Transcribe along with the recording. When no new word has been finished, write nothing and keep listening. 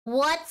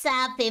What's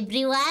up,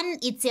 everyone?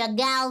 It's your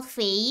girl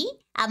Faye.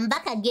 I'm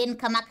back again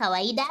kama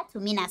kawaida to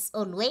mean as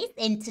always,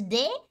 and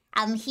today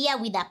I'm here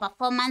with a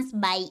performance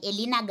by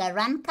Elina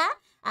Garanca,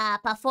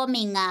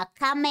 performing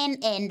Carmen,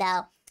 and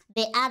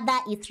the other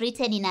is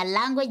written in a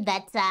language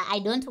that I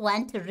don't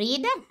want to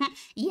read.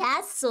 Yeah,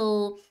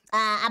 so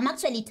I'm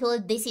actually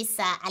told this is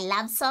a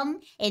love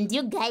song, and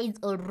you guys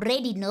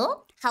already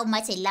know how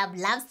much I love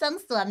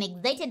songs, so I'm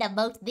excited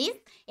about this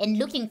and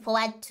looking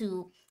forward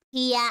to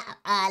hear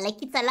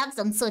like it's a love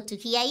song, so to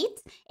hear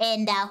it,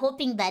 and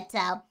hoping that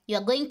you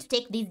are going to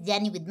take this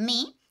journey with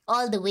me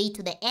all the way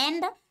to the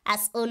end.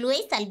 As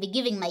always, I'll be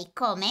giving my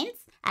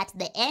comments at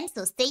the end,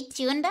 so stay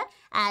tuned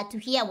to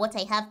hear what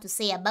I have to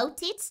say about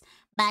it.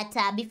 But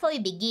before we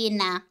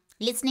begin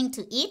listening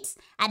to it,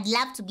 I'd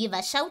love to give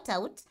a shout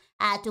out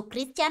to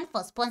Christian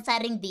for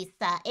sponsoring this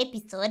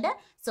episode.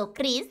 So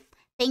Chris,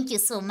 thank you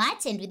so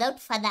much, and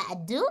without further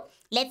ado,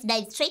 let's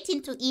dive straight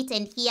into it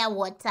and hear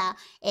what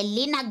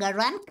Elina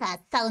Garanca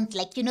sounds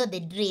like. You know the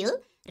drill.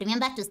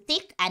 Remember to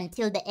stick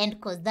until the end,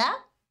 cause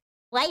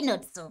why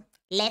not so?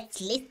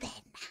 Let's listen.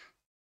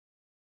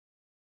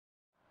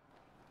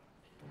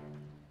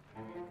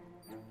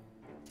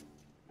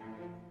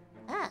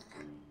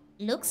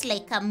 Looks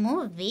like a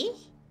movie.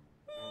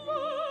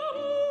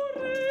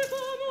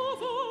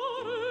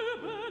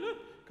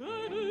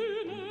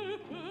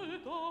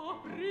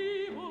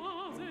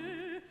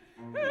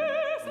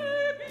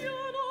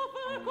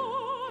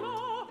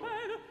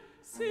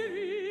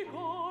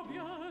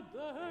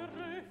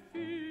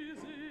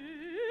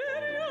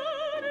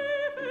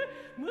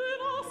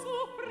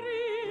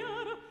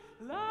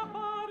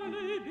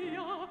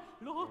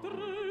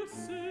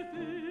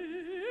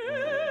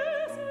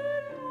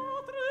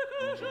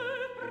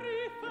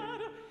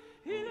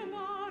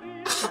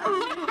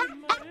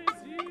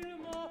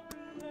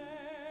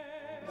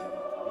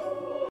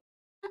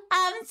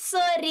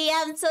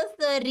 I'm so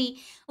sorry.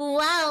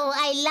 Wow,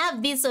 I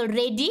love this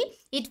already.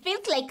 It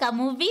feels like a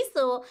movie,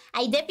 so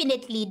I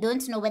definitely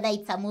don't know whether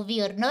it's a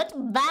movie or not,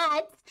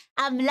 but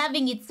I'm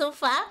loving it so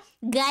far.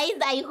 Guys,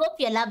 I hope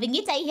you're loving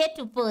it. I hate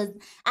to pause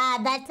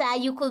that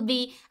you could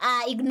be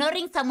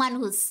ignoring someone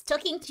who's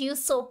talking to you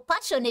so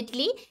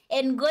passionately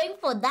and going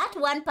for that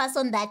one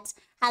person that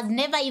has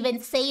never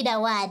even said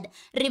a word.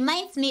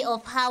 Reminds me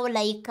of how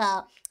like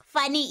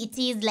funny it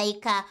is,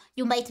 like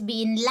you might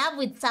be in love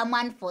with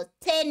someone for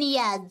 10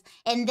 years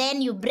and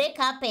then you break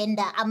up, and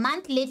a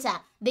month later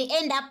they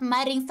end up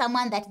marrying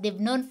someone that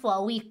they've known for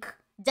a week,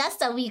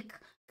 just a week.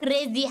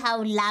 Crazy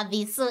how love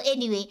is. So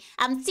anyway,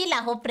 I'm still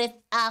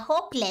a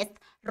hopeless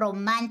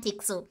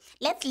romantic, so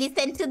let's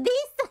listen to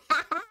this.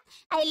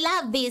 I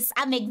love this.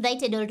 I'm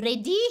excited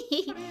already.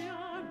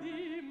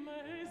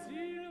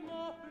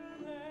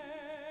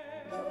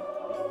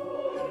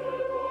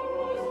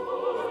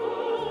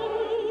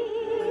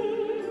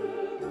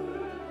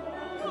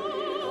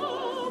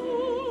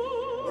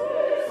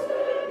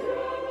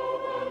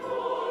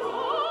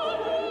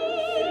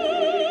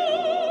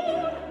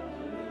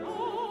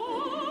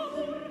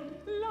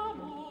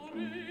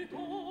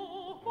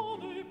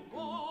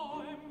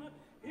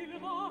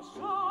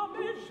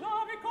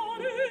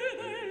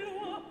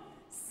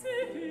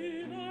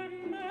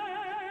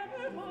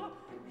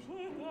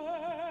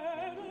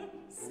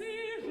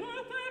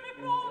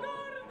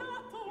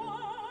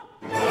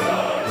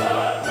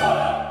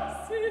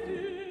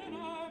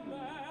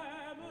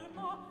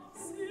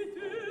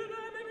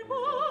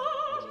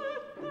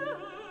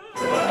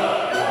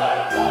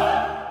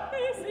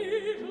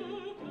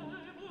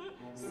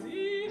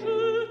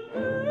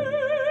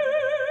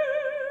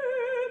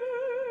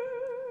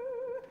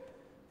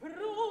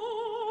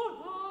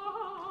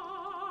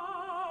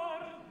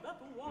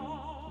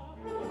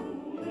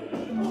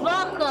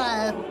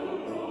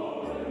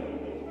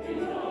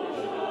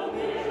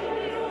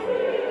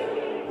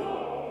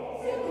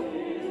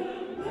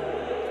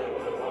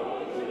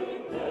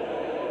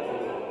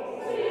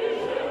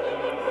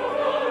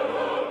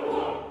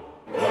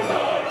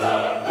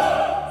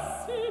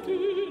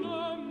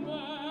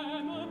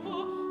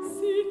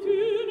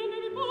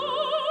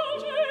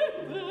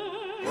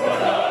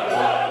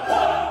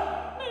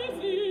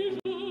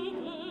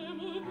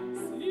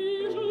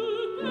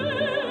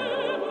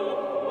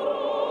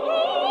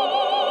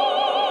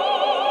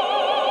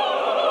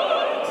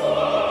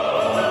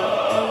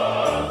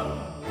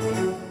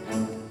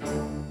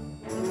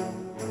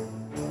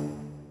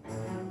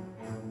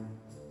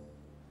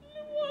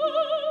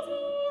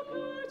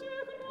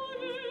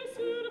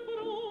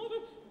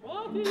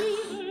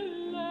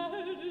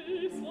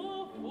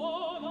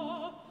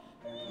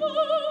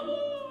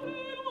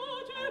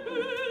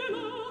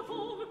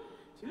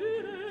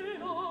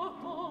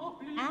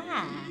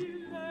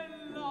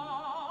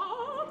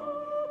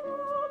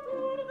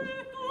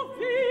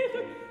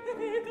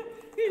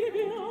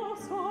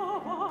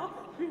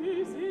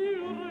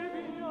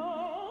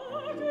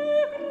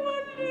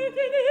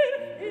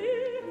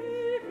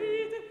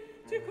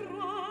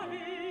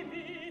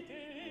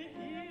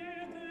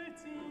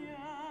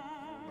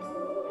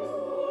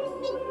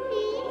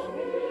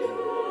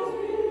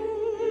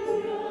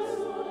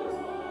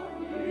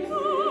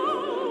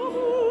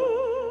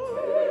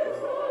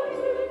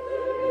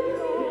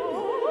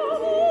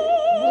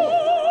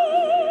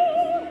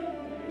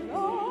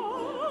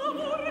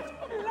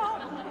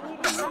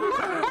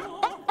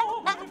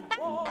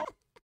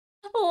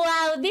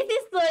 Wow, this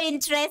is so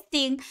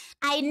interesting.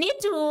 I need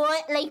to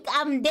like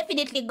I'm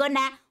definitely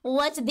gonna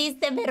watch this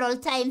several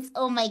times.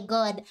 Oh my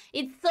god,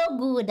 it's so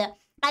good.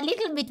 A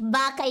little bit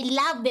back, I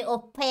love the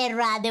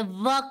opera, the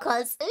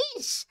vocals.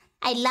 Ish,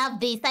 I love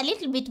this. A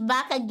little bit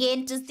back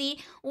again to see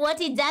what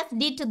he just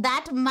did to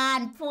that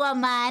man, poor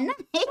man.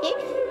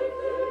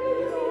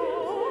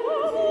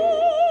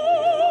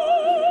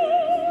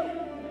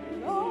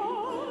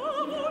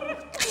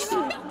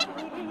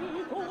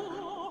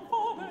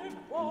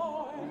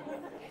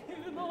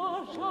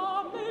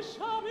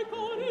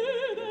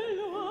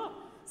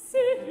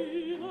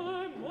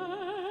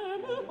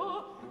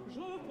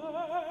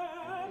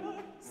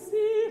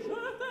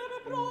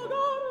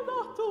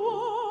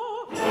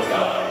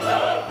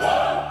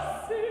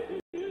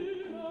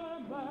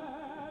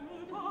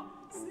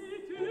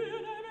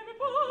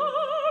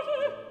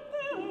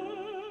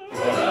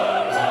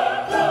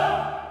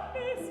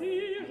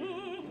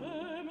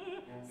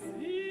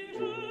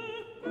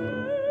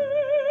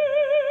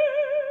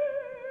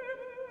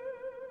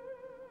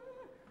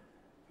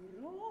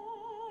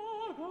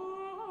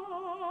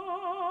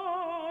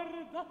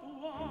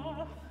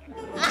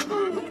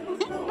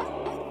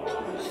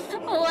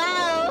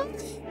 Wow.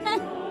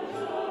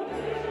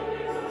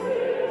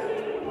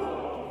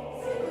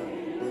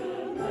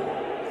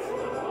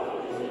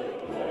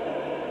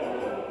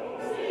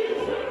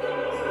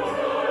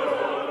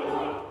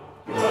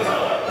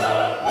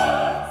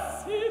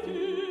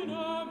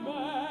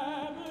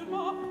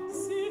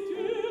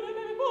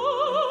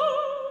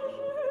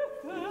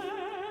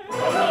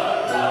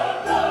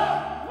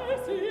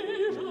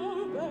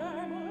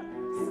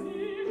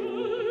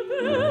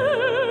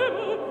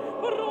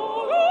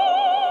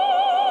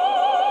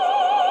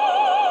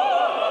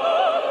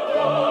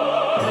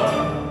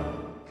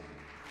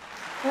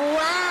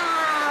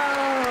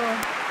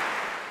 Wow.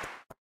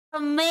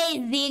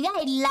 Amazing.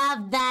 I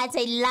love that.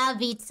 I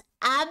love it.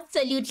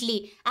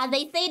 Absolutely. As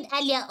I said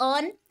earlier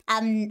on,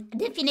 I'm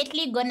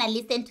definitely gonna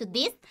listen to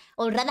this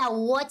or rather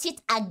watch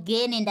it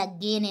again and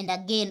again and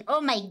again.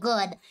 Oh my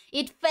god.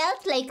 It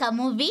felt like a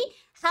movie.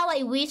 How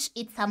I wish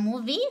it's a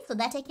movie so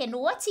that I can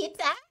watch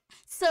it.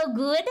 So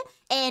good.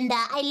 And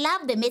I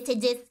love the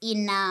messages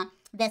in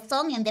the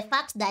song and the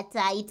fact that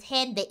it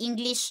had the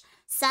English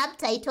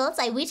subtitles.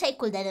 I wish I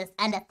could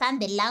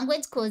understand the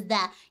language because,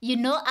 you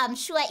know, I'm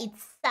sure it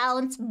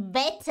sounds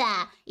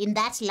better in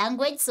that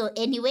language. So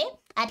anyway,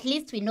 at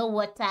least we know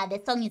what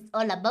the song is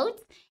all about.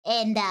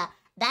 And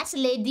that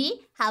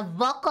lady, her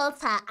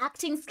vocals, her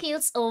acting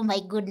skills, oh my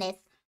goodness,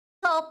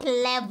 top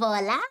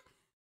level,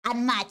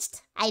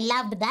 unmatched. I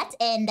loved that,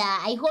 and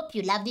I hope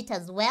you loved it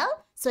as well.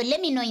 So let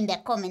me know in the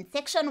comment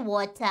section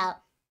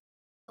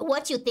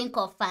what you think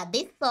of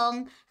this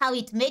song, how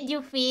it made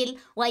you feel.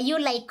 Were you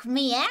like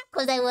me,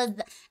 because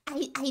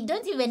I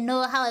don't even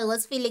know how I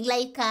was feeling.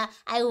 Like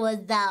I was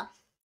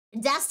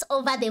just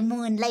over the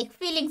moon, like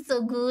feeling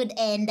so good,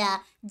 and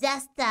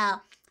just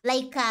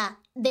like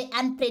the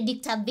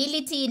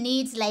unpredictability in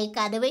it,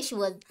 like the way she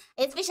was,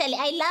 especially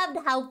I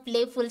loved how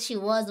playful she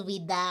was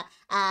with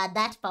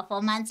that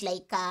performance,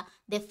 like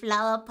the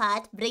flower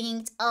part,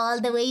 bringing it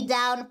all the way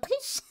down.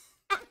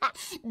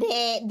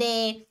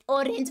 the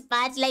orange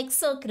part, like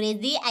so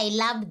crazy. I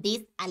loved this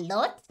a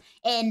lot,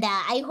 and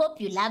I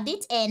hope you loved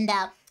it. And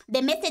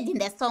the message in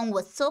the song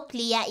was so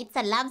clear. It's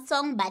a love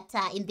song, but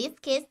in this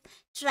case,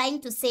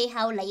 trying to say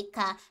how like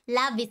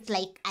love is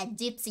like a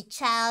gypsy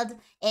child,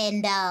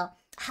 and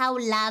how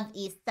love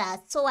is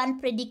so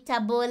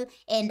unpredictable,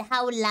 and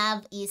how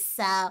love is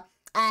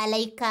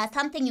like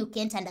something you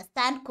can't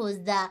understand,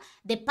 because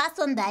the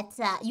person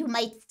that you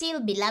might still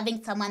be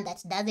loving someone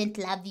that doesn't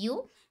love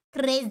you.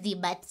 Crazy,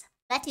 but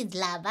that is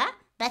love.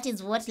 That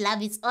is what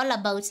love is all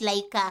about.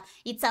 Like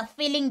it's a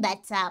feeling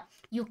that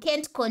you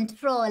can't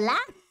control.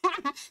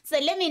 So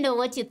let me know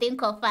what you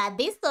think of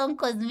this song,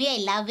 because me,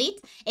 I love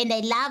it. And I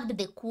loved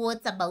the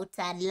quotes about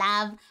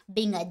love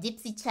being a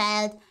gypsy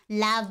child,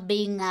 love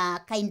being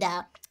kind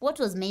of what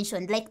was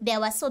mentioned. Like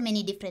there were so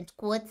many different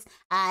quotes,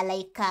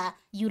 like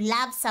you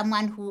love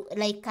someone who,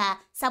 like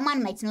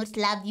someone might not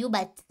love you,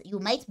 but you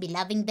might be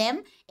loving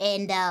them.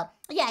 And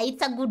yeah,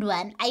 it's a good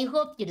one. I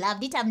hope you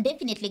loved it. I'm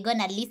definitely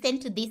gonna listen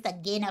to this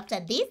again after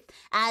this.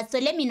 So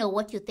let me know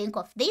what you think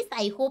of this.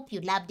 I hope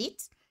you loved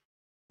it.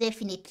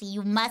 Definitely,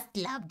 you must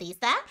love this.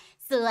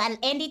 So I'll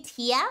end it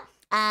here.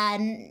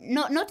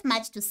 Not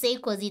much to say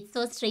because it's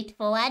so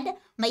straightforward.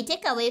 My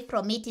takeaway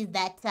from it is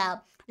that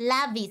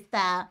love is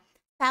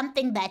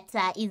something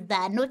that is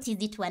not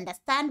easy to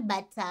understand,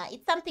 but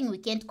it's something we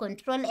can't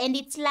control, and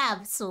it's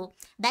love. So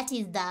that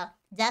is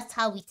just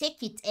how we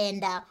take it.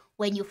 And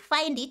when you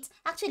find it,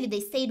 actually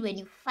they said when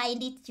you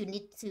find it, you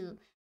need to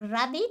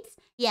grab it.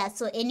 Yeah,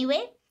 so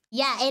anyway,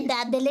 yeah, and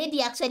the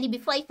lady, actually,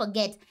 before I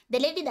forget, the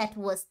lady that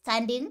was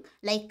standing,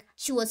 like,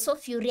 she was so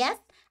furious.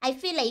 I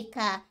feel like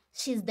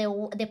she's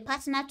the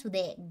partner to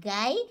the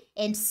guy,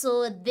 and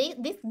so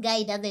this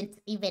guy doesn't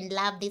even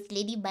love this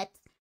lady, but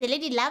the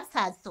lady loves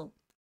her, so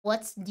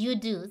what do you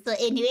do? So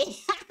anyway,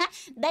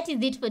 that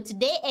is it for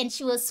today, and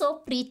she was so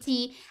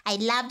pretty. I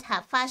loved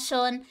her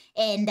fashion,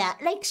 and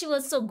like, she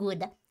was so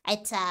good.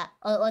 at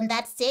on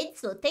that stage.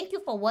 So thank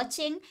you for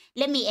watching.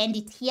 Let me end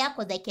it here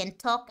because I can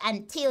talk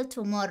until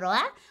tomorrow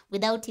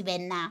without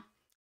even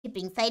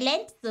keeping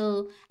silent.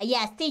 So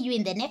yeah, see you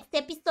in the next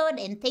episode,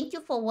 and thank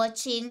you for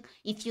watching.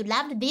 If you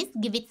loved this,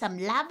 give it some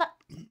love.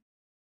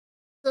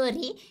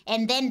 Sorry,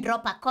 and then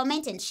drop a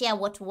comment and share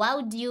what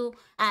wowed you.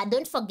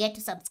 Don't forget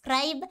to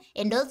subscribe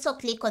and also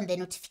click on the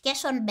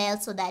notification bell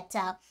so that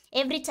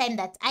every time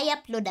that I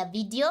upload a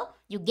video,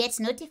 you get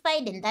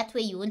notified, and that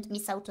way you won't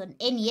miss out on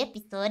any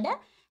episode.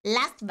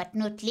 Last but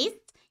not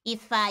least,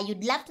 if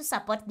you'd love to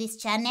support this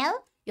channel,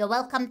 you're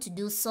welcome to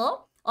do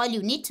so. All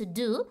you need to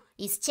do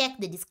is check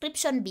the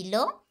description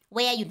below,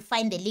 where you'll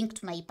find the link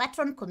to my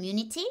Patreon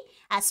community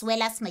as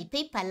well as my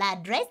PayPal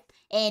address,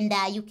 and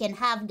you can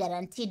have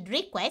guaranteed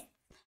requests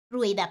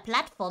through other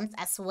platforms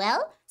as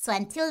well. So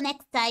until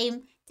next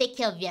time, take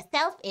care of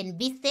yourself and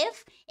be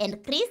safe.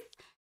 And Chris,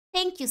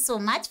 thank you so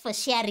much for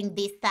sharing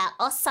this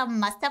awesome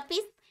masterpiece,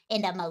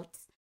 and I'm out.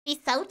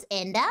 Peace out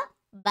and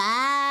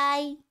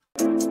bye.